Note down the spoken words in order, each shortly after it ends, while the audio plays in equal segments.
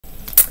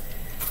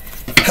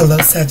Hello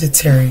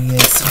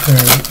Sagittarius,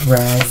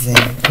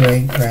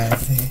 great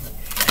rising.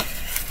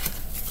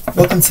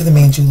 Welcome to the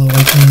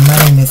ManjulaAwakening.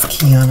 My name is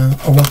Kiana,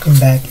 or welcome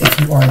back if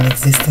you are an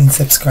existing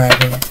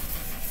subscriber.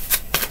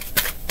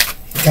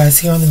 Guys,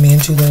 here on the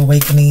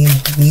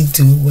ManjulaAwakening, we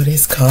do what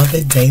is called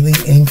the daily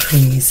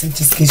increase. It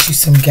just gives you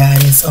some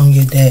guidance on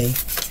your day.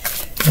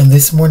 And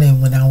this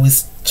morning when I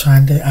was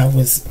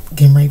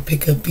getting ready to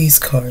pick up these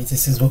cards,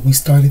 this is what we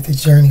started the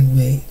journey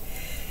with.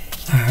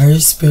 I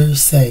heard Spirit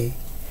say,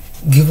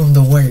 give them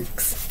the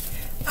works.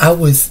 I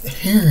was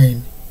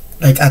hearing,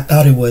 like I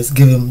thought it was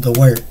give them the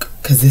work,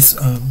 because this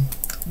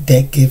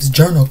deck gives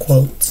journal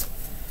quotes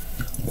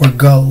or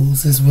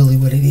goals is really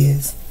what it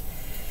is.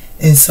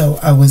 And so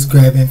I was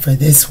grabbing for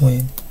this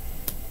one,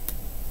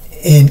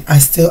 and I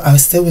still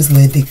was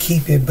led to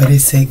keep it, but it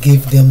said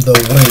give them the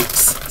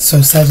works.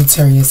 So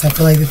Sagittarius, I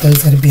feel like that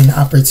there's going to be an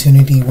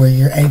opportunity where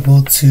you're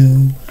able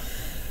to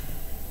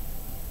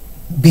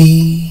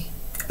be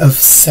of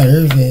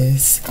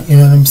service, you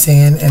know what I'm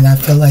saying? And I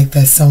feel like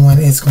that someone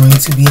is going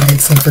to be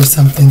asking for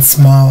something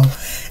small,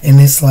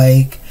 and it's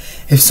like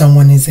if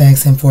someone is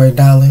asking for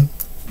 $1,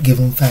 give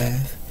them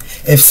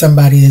 $5. If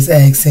somebody is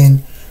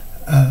asking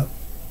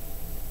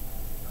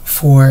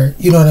for,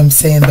 you know what I'm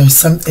saying,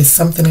 it's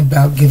something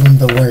about giving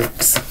the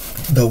works.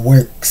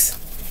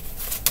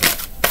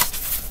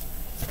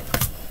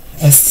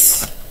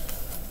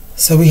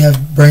 So we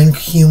have bring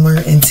humor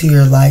into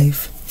your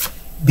life,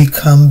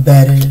 become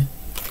better.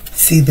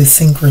 See the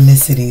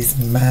synchronicities.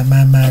 My,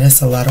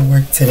 that's a lot of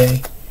work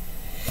today.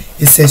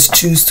 It says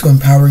choose to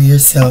empower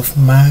yourself.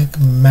 My.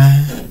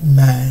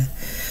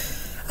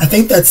 I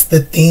think that's the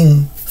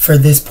theme for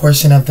this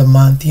portion of the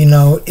month, you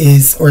know,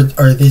 or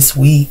this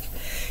week,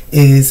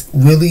 is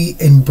really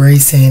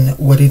embracing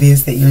what it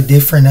is that you're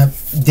different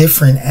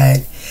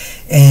at,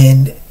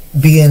 and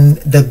being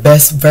the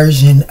best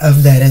version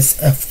of that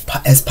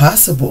as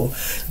possible.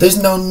 There's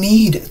no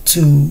need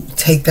to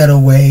take that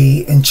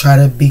away and try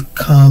to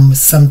become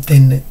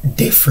something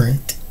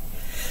different,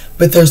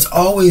 but there's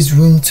always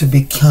room to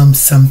become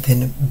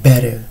something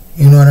better.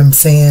 You know what I'm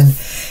saying?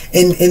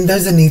 And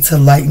there's a need to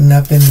lighten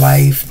up in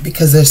life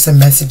because there's some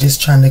messages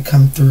trying to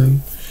come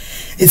through.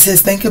 It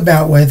says think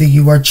about whether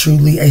you are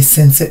truly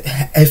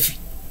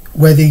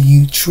whether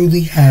you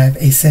truly have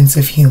a sense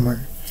of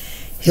humor.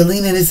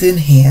 Healing is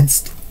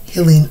enhanced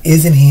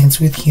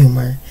with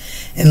humor,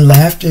 and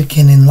laughter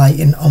can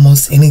enlighten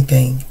almost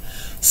anything,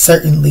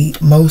 certainly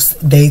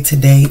most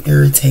day-to-day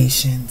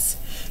irritations.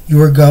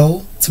 Your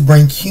goal to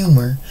bring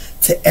humor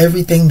to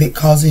everything that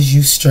causes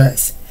you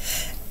stress,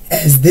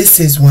 as this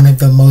is one of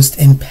the most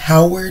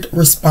empowered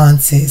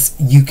responses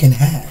you can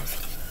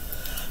have.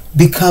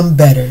 Become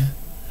better.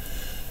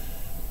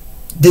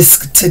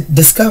 To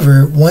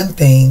discover one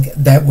thing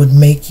that would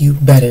make you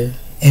better,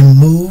 and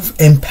move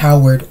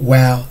empowered.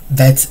 Wow,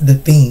 that's the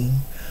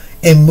theme.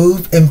 And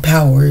move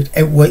empowered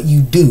at what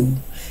you do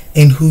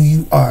and who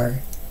you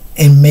are,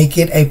 and make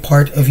it a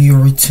part of your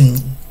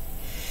routine.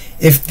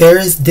 If there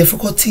is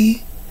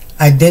difficulty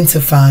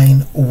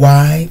identifying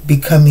why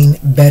becoming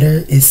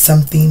better is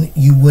something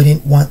you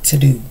wouldn't want to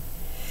do.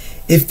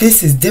 If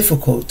this is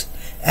difficult,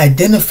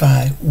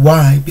 identify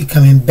why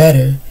becoming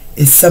better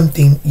is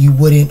something you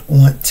wouldn't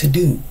want to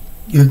do.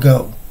 Your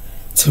goal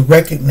to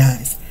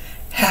recognize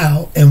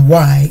how and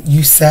why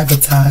you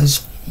sabotage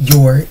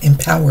your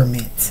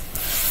empowerment.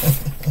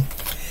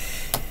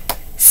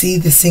 See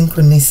the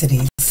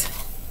synchronicities.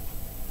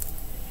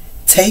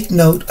 Take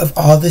note of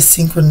all the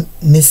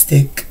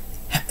synchronistic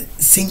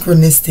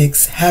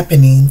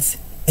happenings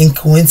and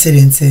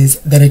coincidences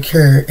that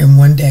occur in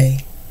one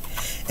day,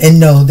 and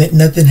know that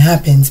nothing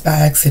happens by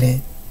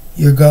accident.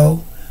 Your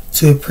goal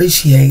to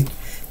appreciate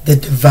the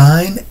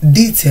divine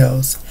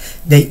details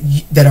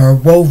that are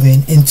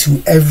woven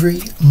into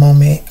every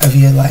moment of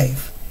your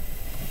life.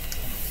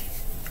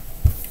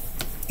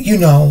 You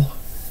know,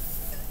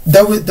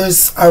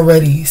 there's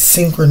already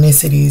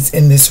synchronicities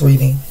in this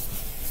reading,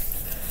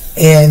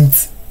 and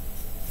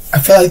I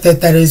feel like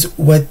that is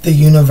what the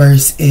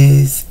universe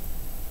is.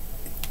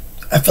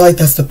 I feel like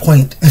that's the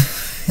point.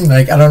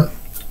 Like I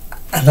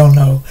don't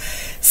know,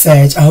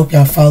 Sag, I hope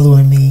y'all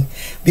following me,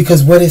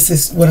 because what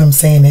I'm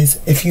saying is,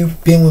 if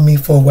you've been with me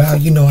for a while,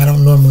 you know I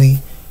don't normally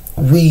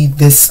read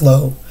this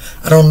slow.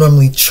 I don't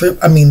normally trip.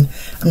 I mean,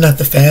 I'm not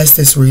the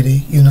fastest reader,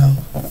 you know.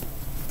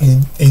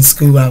 In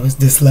school I was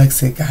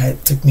dyslexic.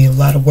 It took me a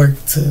lot of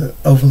work to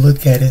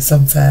overlook at it.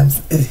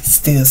 Sometimes it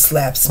still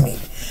slaps me.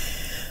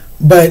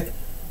 But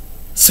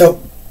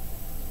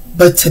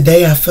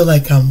today I feel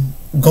like I'm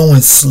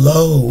going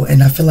slow,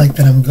 and I feel like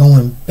that I'm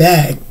going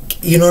back.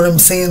 You know what I'm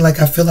saying? Like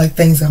I feel like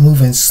things are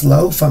moving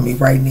slow for me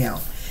right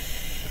now.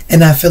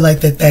 And I feel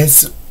like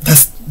that's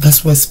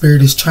what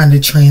Spirit is trying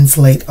to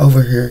translate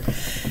over here.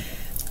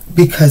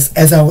 Because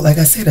as I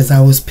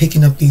was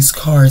picking up these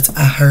cards,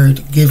 I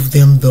heard give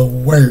them the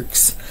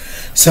works.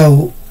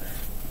 So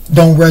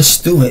don't rush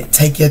through it.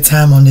 Take your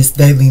time on this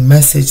daily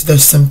message.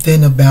 There's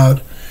something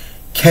about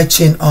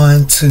catching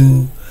on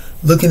to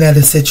looking at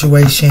a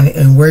situation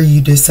and where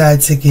you decide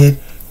to get,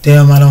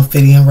 damn, I don't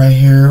fit in right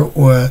here,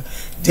 or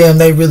damn,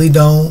 they really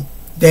don't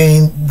they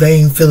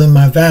ain't feeling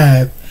my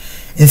vibe.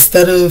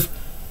 Instead of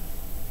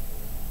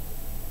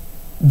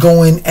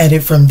going at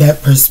it from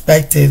that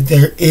perspective,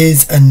 there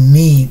is a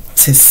need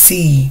to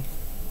see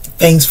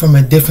things from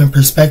a different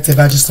perspective.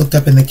 I just looked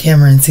up in the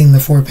camera and seen the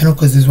Four of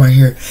Pentacles is right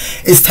here.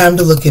 It's time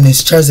to look in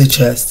this treasure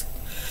chest.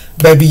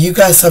 Baby, you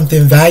got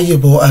something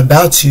valuable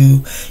about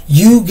you.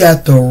 You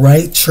got the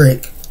right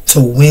trick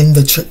to win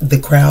the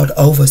crowd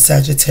over,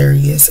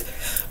 Sagittarius.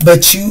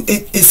 But you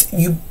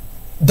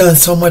done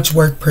so much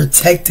work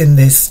protecting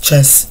this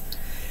chest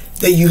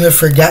that you have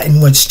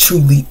forgotten what's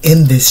truly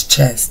in this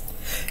chest.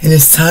 And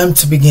it's time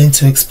to begin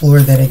to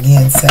explore that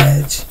again,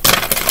 Sag.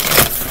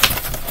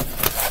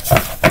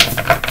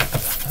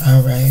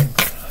 Alright.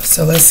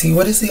 So let's see.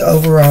 What is the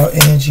overall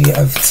energy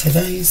of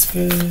today's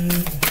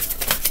Spirit?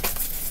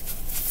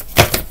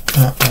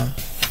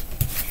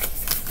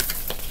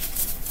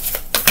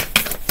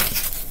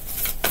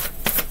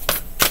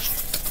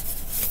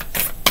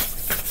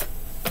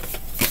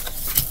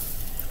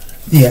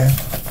 Yeah,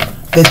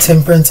 the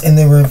Temperance in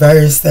the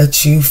reverse,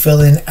 that you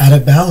feeling out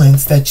of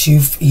balance, that you,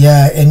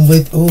 yeah, and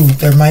with, ooh,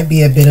 there might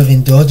be a bit of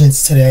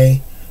indulgence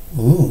today.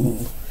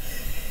 Ooh.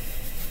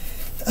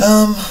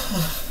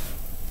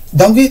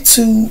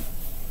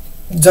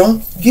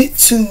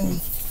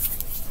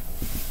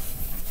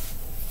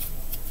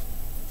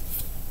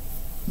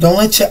 Don't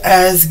let your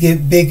eyes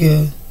get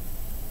bigger.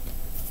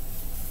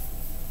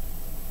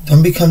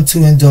 Don't become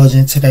too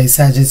indulgent today,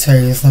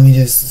 Sagittarius. Let me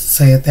just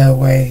say it that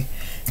way.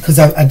 Because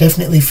I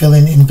definitely feel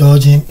an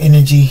indulgent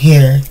energy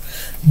here.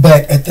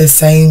 But at the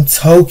same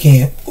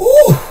token,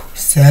 ooh,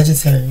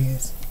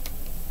 Sagittarius,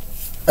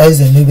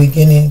 there's a new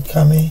beginning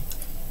coming.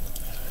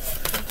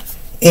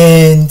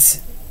 And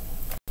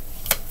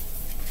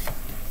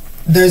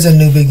there's a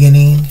new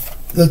beginning.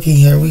 Looky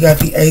here, we got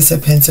the Ace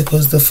of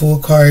Pentacles, the Fool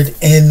card,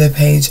 and the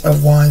Page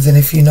of Wands. And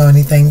if you know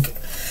anything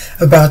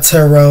about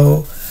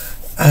tarot,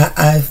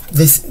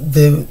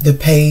 the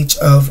Page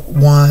of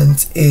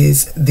Wands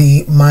is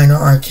the minor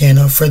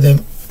arcana for the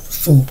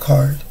Fool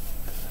card,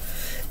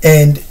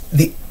 and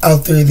all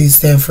three of these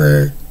stand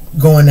for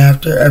going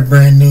after a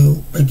brand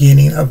new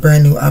beginning, a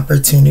brand new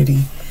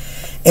opportunity,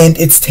 and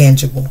it's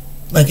tangible.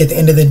 Like at the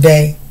end of the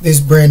day, this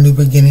brand new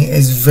beginning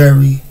is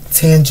very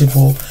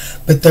tangible,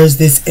 but there's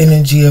this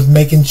energy of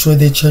making sure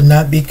that you're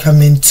not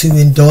becoming too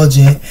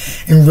indulgent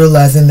and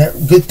realizing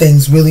that good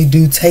things really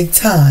do take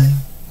time.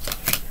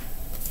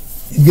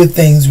 Good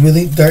things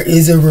really, there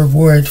is a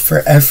reward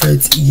for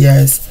efforts.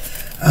 Yes,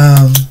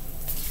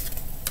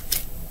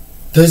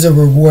 there's a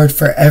reward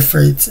for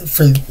efforts,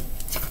 for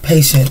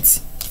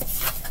patience.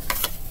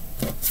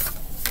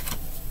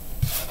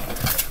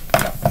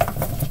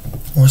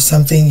 Or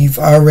something you've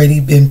already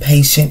been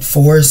patient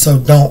for, so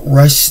don't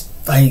rush,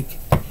 like,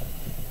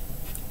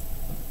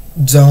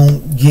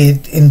 don't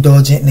get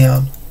indulgent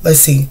now. Let's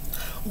see,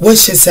 what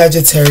should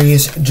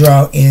Sagittarius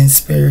draw in,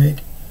 Spirit?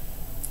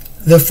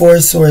 The Four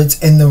of Swords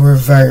in the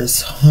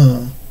reverse.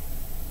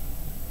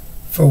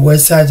 For what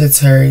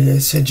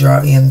Sagittarius should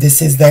draw in.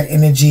 This is that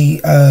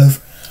energy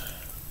of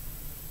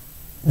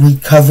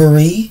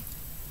recovery.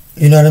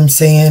 You know what I'm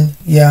saying?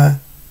 Yeah.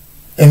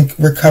 And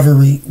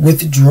recovery.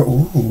 Withdraw.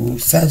 Ooh,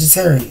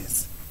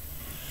 Sagittarius.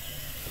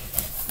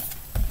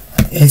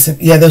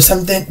 Yeah,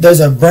 there's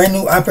a brand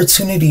new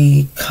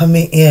opportunity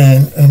coming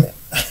in. And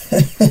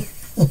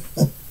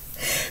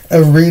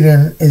a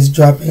reading is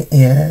dropping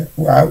in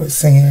where I was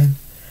saying,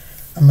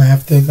 I'm gonna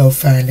have to go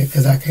find it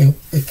because I can't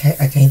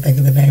think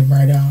of the name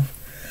right off.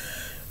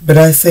 But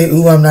I say,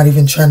 ooh, I'm not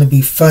even trying to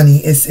be funny.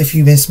 It's if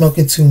you've been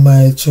smoking too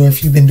much or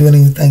if you've been doing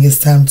anything, it's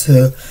time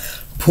to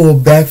pull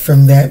back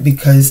from that,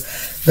 because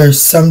there's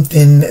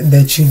something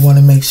that you want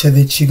to make sure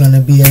that you're going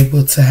to be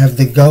able to have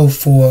the go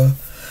for.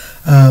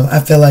 I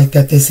feel like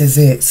that this is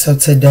it. So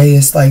today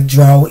it's like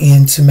draw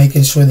into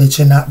making sure that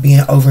you're not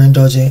being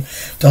overindulgent.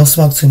 Don't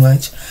smoke too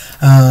much.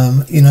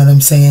 You know what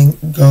I'm saying?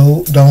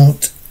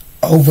 Don't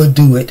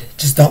overdo it.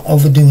 Just don't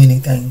overdo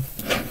anything.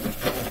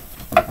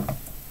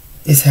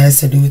 It has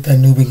to do with that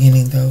new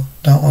beginning though.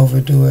 Don't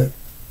overdo it.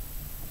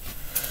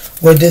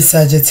 What does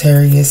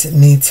Sagittarius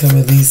need to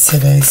release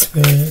today,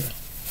 Spirit?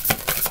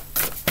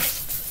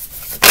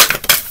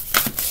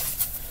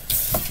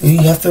 You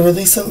have to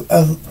release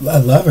a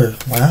lover.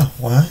 Wow,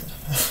 what?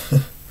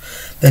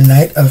 The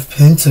Knight of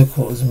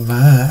Pentacles,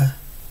 my.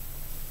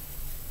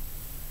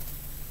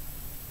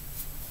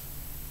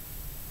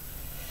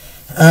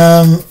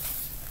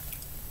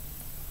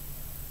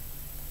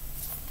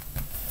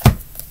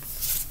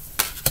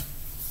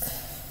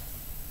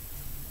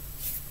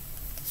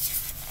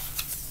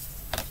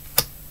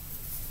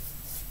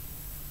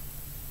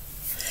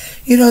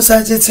 You know,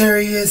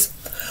 Sagittarius,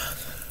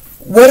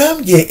 what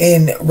I'm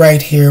getting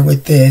right here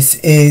with this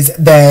is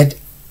that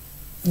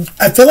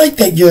I feel like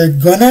that you're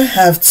gonna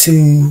have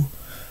to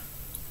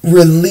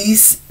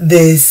release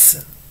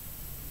this.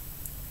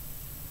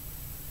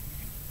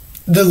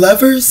 The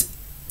Lovers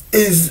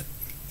is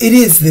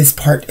this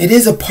part. It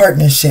is a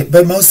partnership,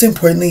 but most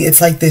importantly,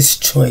 it's like this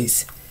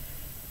choice.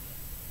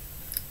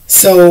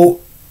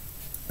 So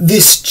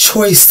this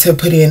choice to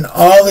put in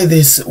all of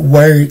this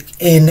work,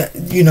 and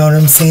you know what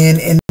I'm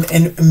saying,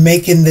 and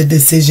making the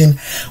decision,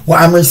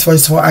 well, I'm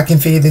resourceful, I can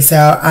figure this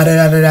out, I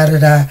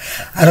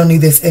don't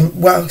need this,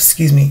 and well,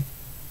 excuse me.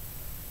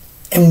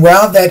 And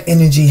while that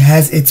energy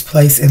has its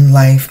place in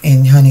life,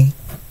 and honey,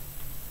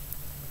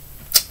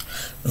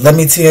 let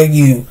me tell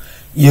you,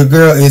 your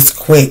girl is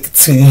quick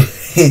to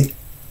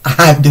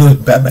I do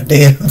it by my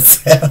damn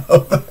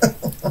self.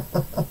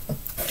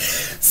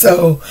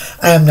 So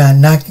I am not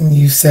knocking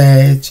you,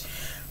 Sag,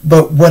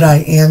 but what I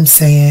am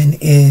saying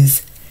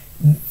is,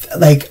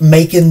 like,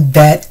 making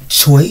that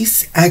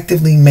choice,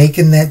 actively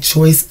making that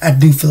choice, I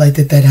do feel like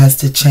that has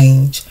to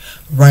change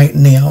right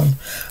now.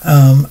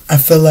 I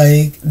feel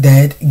like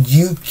that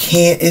you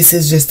can't, this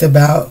is just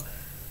about,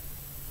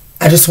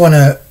 I just want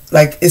to,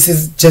 like, this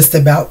is just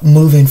about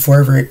moving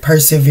forward,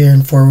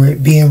 persevering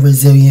forward, being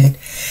resilient.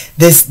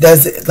 This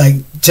doesn't, like,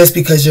 just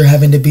because you're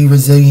having to be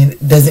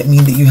resilient doesn't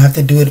mean that you have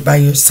to do it by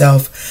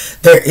yourself.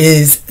 There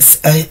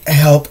is a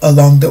help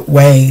along the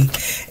way.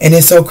 And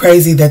it's so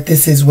crazy that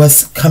this is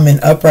what's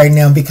coming up right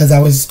now, because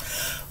I was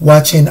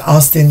watching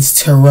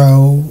Austin's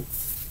tarot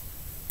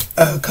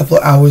a couple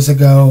of hours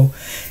ago,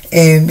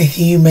 and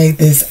he made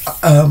this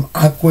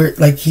awkward,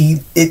 like,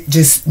 it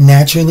just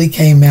naturally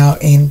came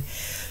out, and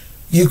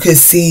you could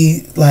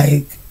see,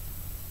 like,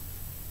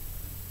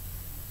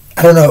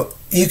 I don't know,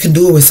 you can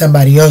do it with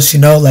somebody else,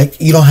 you know,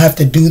 like, you don't have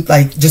to do,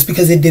 like, just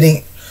because it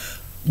didn't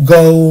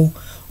go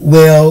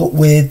well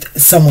with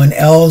someone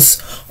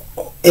else,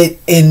 and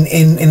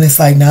it's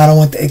like, no, I don't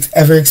want to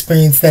ever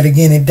experience that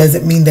again. It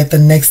doesn't mean that the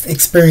next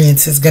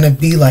experience is going to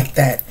be like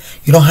that.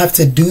 You don't have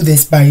to do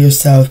this by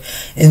yourself.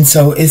 And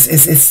so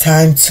it's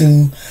time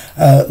to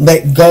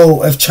let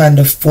go of trying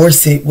to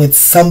force it with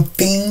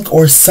something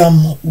or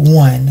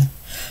someone.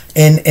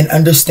 And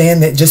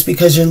understand that just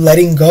because you're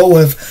letting go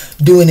of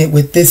doing it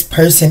with this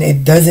person,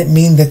 it doesn't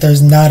mean that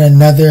there's not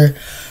another,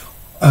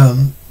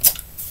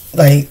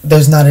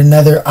 there's not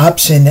another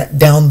option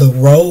down the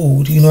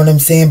road. You know what I'm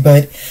saying?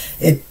 But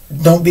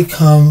don't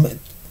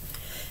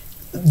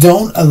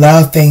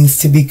allow things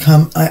to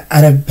become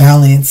out of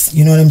balance.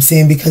 You know what I'm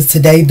saying? Because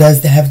today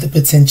does have the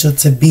potential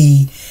to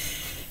be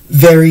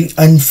very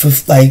I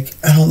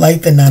don't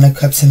like the Nine of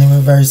Cups in the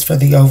reverse for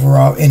the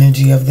overall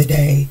energy of the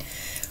day,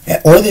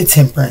 or the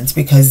Temperance,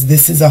 because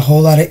this is a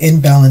whole lot of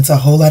imbalance, a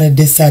whole lot of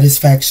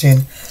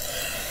dissatisfaction,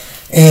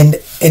 and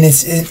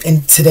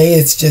today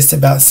it's just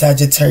about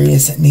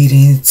Sagittarius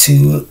needing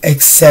to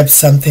accept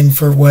something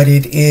for what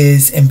it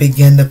is and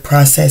begin the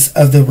process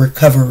of the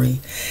recovery.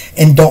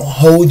 And don't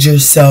hold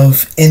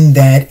yourself in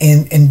that,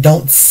 and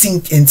don't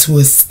sink into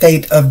a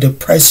state of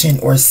depression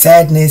or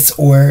sadness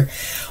or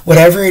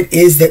whatever it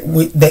is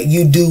that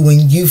you do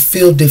when you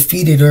feel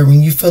defeated, or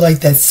when you feel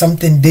like that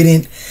something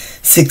didn't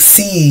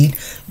succeed.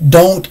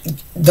 Don't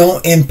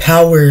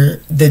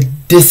empower the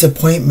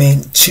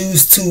disappointment.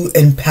 Choose to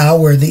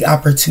empower the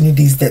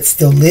opportunities that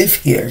still live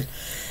here,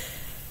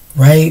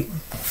 right?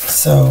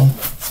 So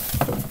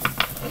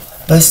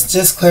let's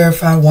just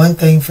clarify one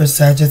thing for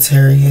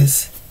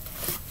Sagittarius.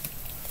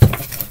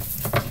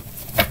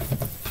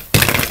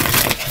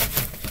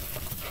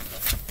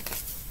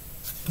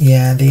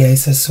 Yeah, the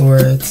Ace of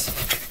Swords.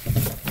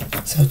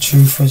 So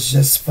truth was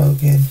just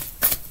spoken.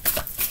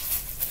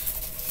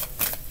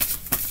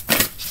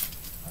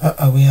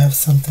 Uh-oh, we have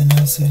something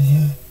else in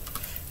here.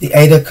 The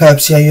Eight of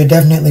Cups. Yeah, you're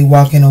definitely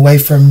walking away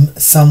from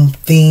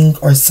something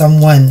or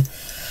someone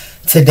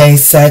today,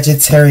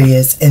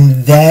 Sagittarius.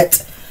 And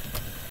that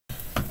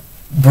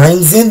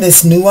brings in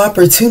this new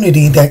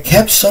opportunity that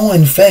kept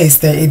showing face.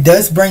 That it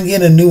does bring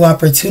in a new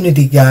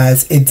opportunity,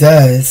 guys. It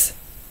does.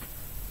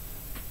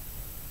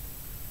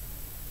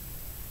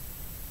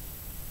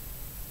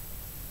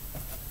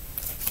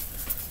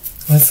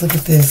 Let's look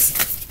at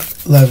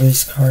this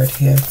Lover's card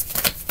here.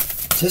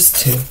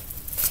 Just two.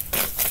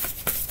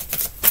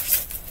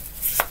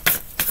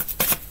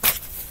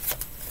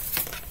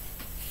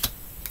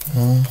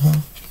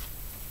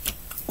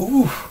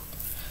 Ooh.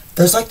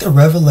 There's like the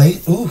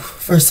revelation. Ooh.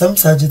 For some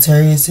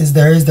Sagittariuses,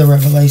 there is the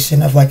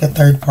revelation of like a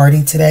third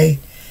party today.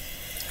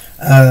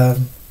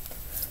 And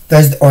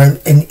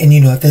you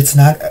know, if it's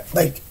not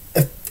like,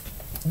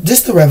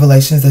 just the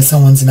revelations that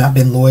someone's not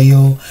been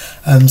loyal,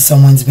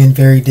 someone's been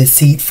very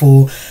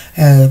deceitful,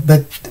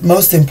 but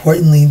most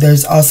importantly,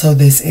 there's also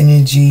this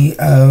energy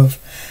of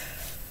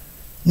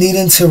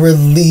needing to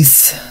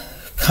release,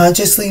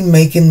 consciously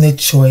making the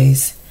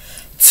choice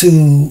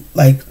to,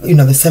 like, you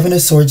know, the Seven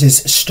of Swords is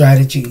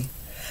strategy.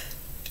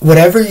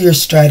 Whatever your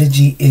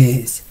strategy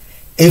is,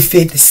 if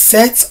it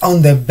sets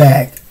on the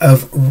back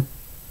of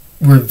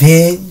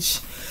revenge,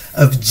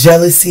 of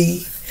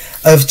jealousy,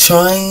 of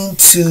trying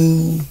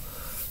to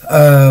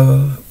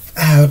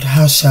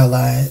how shall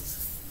I,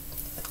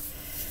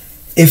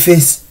 if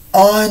it's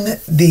on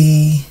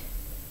the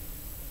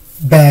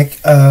back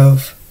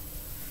of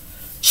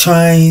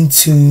trying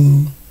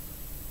to,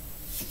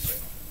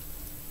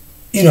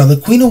 you know, the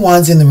Queen of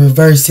Wands in the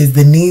reverse is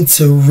the need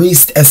to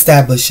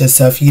re-establish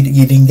yourself. You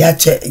didn't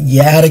got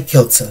you out of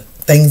kilter.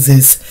 Things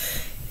is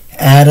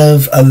out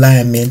of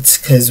alignment,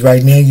 because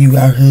right now you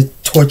are here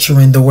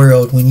torturing the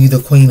world when you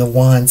the Queen of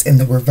Wands in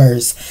the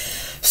reverse.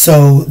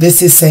 So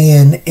this is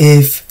saying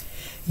if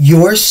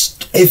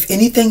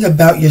anything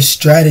about your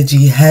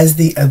strategy has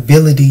the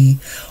ability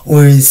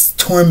or is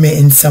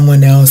tormenting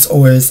someone else,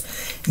 or is,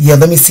 yeah,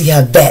 let me see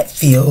how that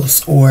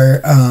feels,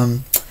 or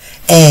and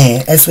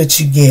that's what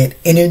you get,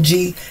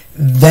 energy.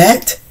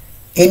 That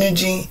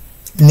energy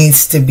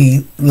needs to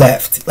be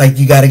left. Like,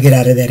 you got to get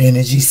out of that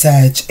energy,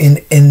 Sag.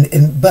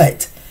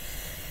 But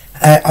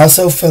I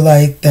also feel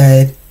like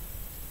that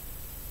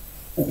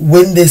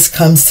when this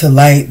comes to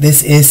light,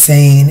 this is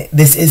saying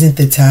this isn't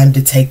the time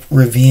to take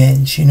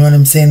revenge. You know what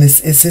I'm saying?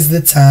 This is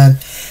the time.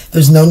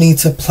 There's no need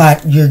to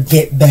plot your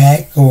get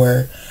back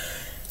or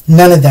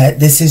none of that.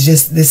 This is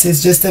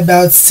just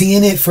about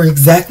seeing it for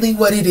exactly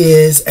what it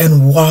is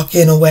and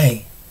walking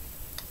away.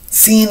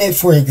 Seeing it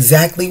for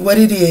exactly what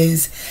it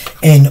is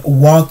and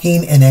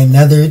walking in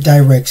another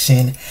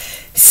direction.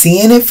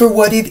 Seeing it for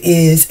what it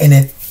is, and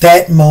at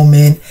that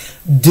moment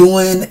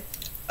doing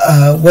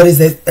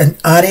an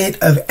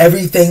audit of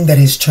everything that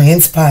has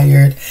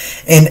transpired,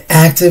 and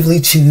actively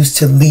choose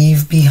to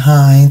leave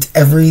behind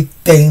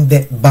everything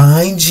that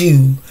binds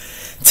you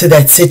to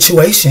that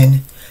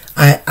situation.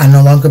 I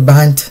no longer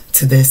bind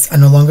to this. I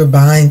no longer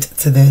bind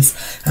to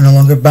this. I no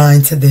longer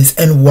bind to this,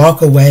 and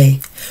walk away.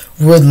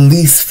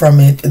 Release from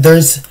it.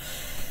 There's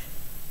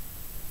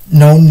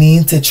no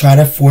need to try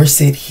to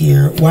force it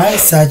here. Why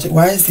is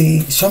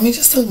show me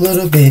just a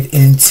little bit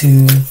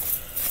into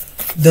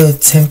the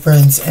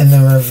Temperance and the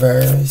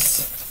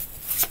reverse.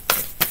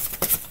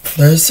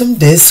 There's some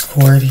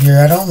discord here.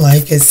 I don't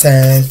like it,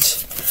 Sag,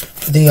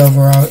 for the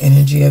overall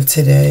energy of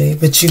today.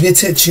 But you get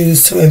to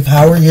choose to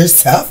empower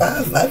yourself. I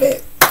love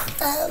it.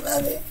 I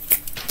love it.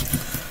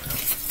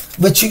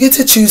 But you get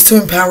to choose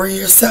to empower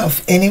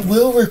yourself. And it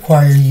will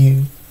require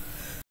you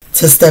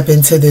to step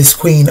into this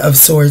Queen of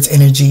Swords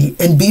energy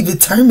and be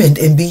determined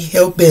and be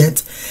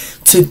hell-bent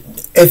to,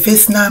 if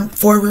it's not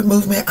forward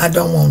movement, I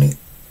don't want it.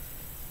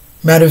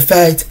 Matter of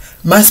fact,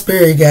 my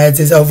spirit guides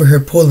is over here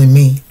pulling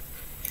me.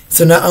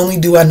 So not only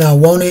do I not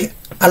want it,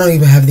 I don't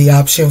even have the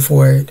option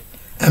for it.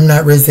 I'm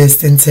not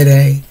resisting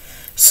today.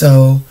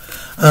 So,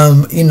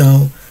 you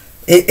know,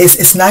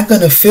 it's not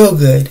going to feel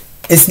good.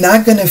 It's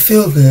not going to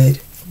feel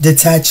good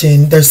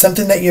detaching. There's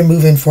something that you're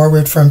moving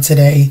forward from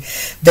today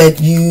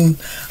that you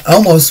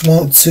almost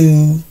want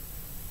to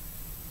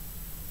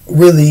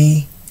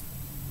really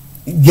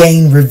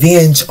gain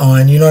revenge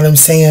on. You know what I'm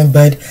saying?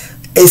 But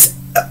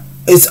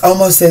it's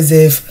almost as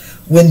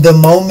if when the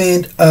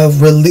moment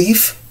of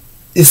relief,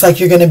 it's like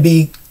you're going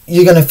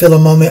to feel a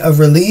moment of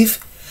relief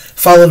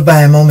followed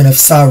by a moment of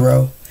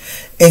sorrow.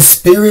 And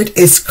Spirit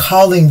is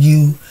calling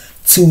you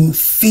to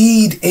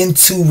feed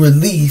into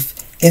relief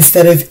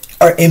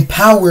or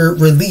empower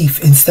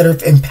relief instead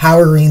of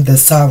empowering the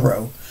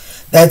sorrow.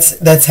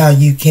 That's how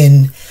you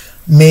can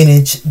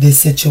manage this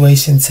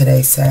situation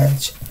today,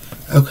 Sag.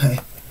 Okay.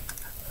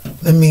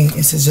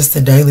 This is just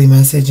a daily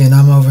message and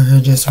I'm over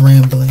here just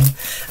rambling.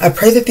 I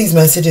pray that these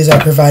messages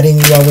are providing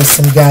you all with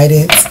some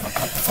guidance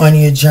on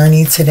your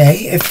journey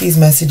today. If these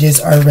messages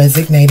are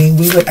resonating,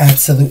 we would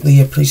absolutely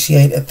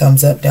appreciate a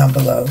thumbs up down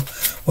below.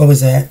 What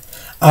was that?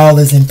 All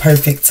is in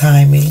perfect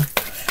timing.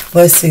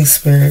 Let's see,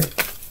 Spirit.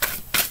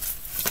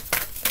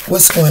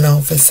 What's going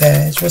on for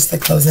Sag? What's the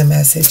closing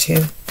message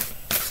here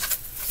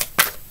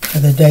for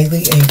the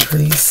daily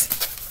increase?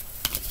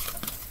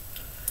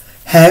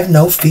 Have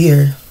no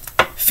fear.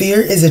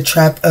 Fear is a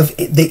trap of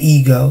the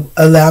ego.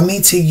 Allow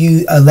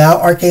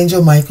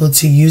Archangel Michael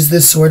to use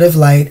the sword of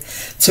light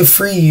to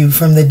free you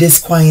from the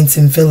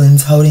disquieting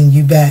feelings holding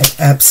you back.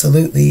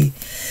 Absolutely.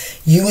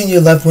 You and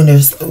your loved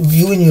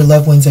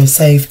ones are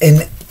safe.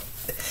 And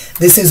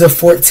this is a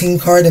 14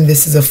 card and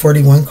this is a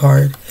 41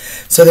 card.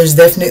 So there's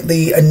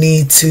definitely a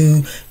need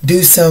to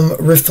do some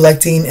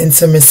reflecting and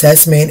some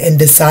assessment and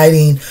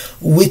deciding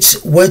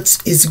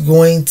what is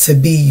going to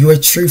be your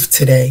truth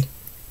today.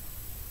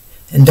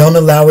 And don't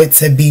allow it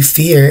to be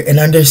fear, and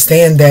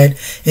understand that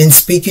in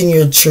speaking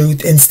your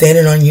truth and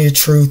standing on your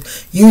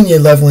truth, you and your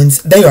loved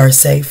ones, they are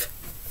safe.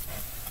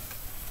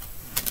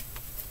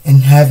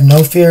 And have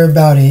no fear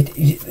about it.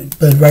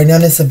 But right now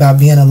it's about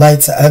being a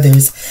light to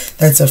others.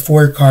 That's a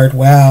 4 card.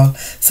 Wow.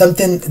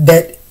 Something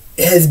that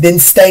has been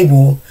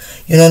stable,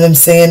 you know what I'm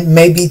saying,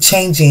 may be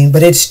changing,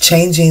 but it's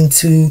changing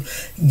to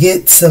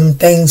get some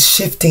things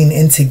shifting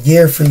into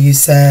gear for you,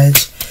 Sag.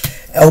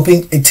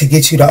 To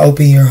get you to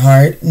open your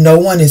heart. No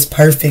one is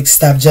perfect.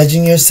 Stop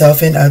judging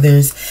yourself and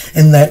others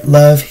and let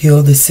love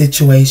heal the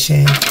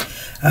situation.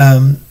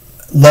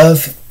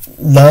 Love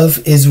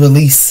is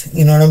release.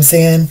 You know what I'm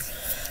saying?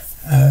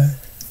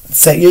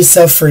 Set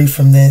yourself free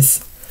from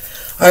this.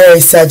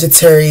 Alright,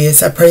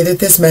 Sagittarius, I pray that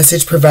this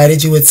message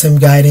provided you with some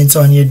guidance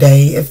on your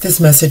day. If this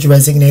message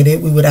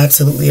resonated, we would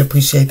absolutely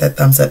appreciate that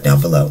thumbs up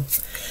down below.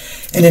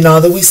 And in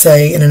all that we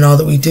say and in all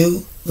that we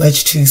do,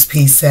 let's choose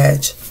peace,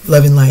 Sag.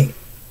 Love and light.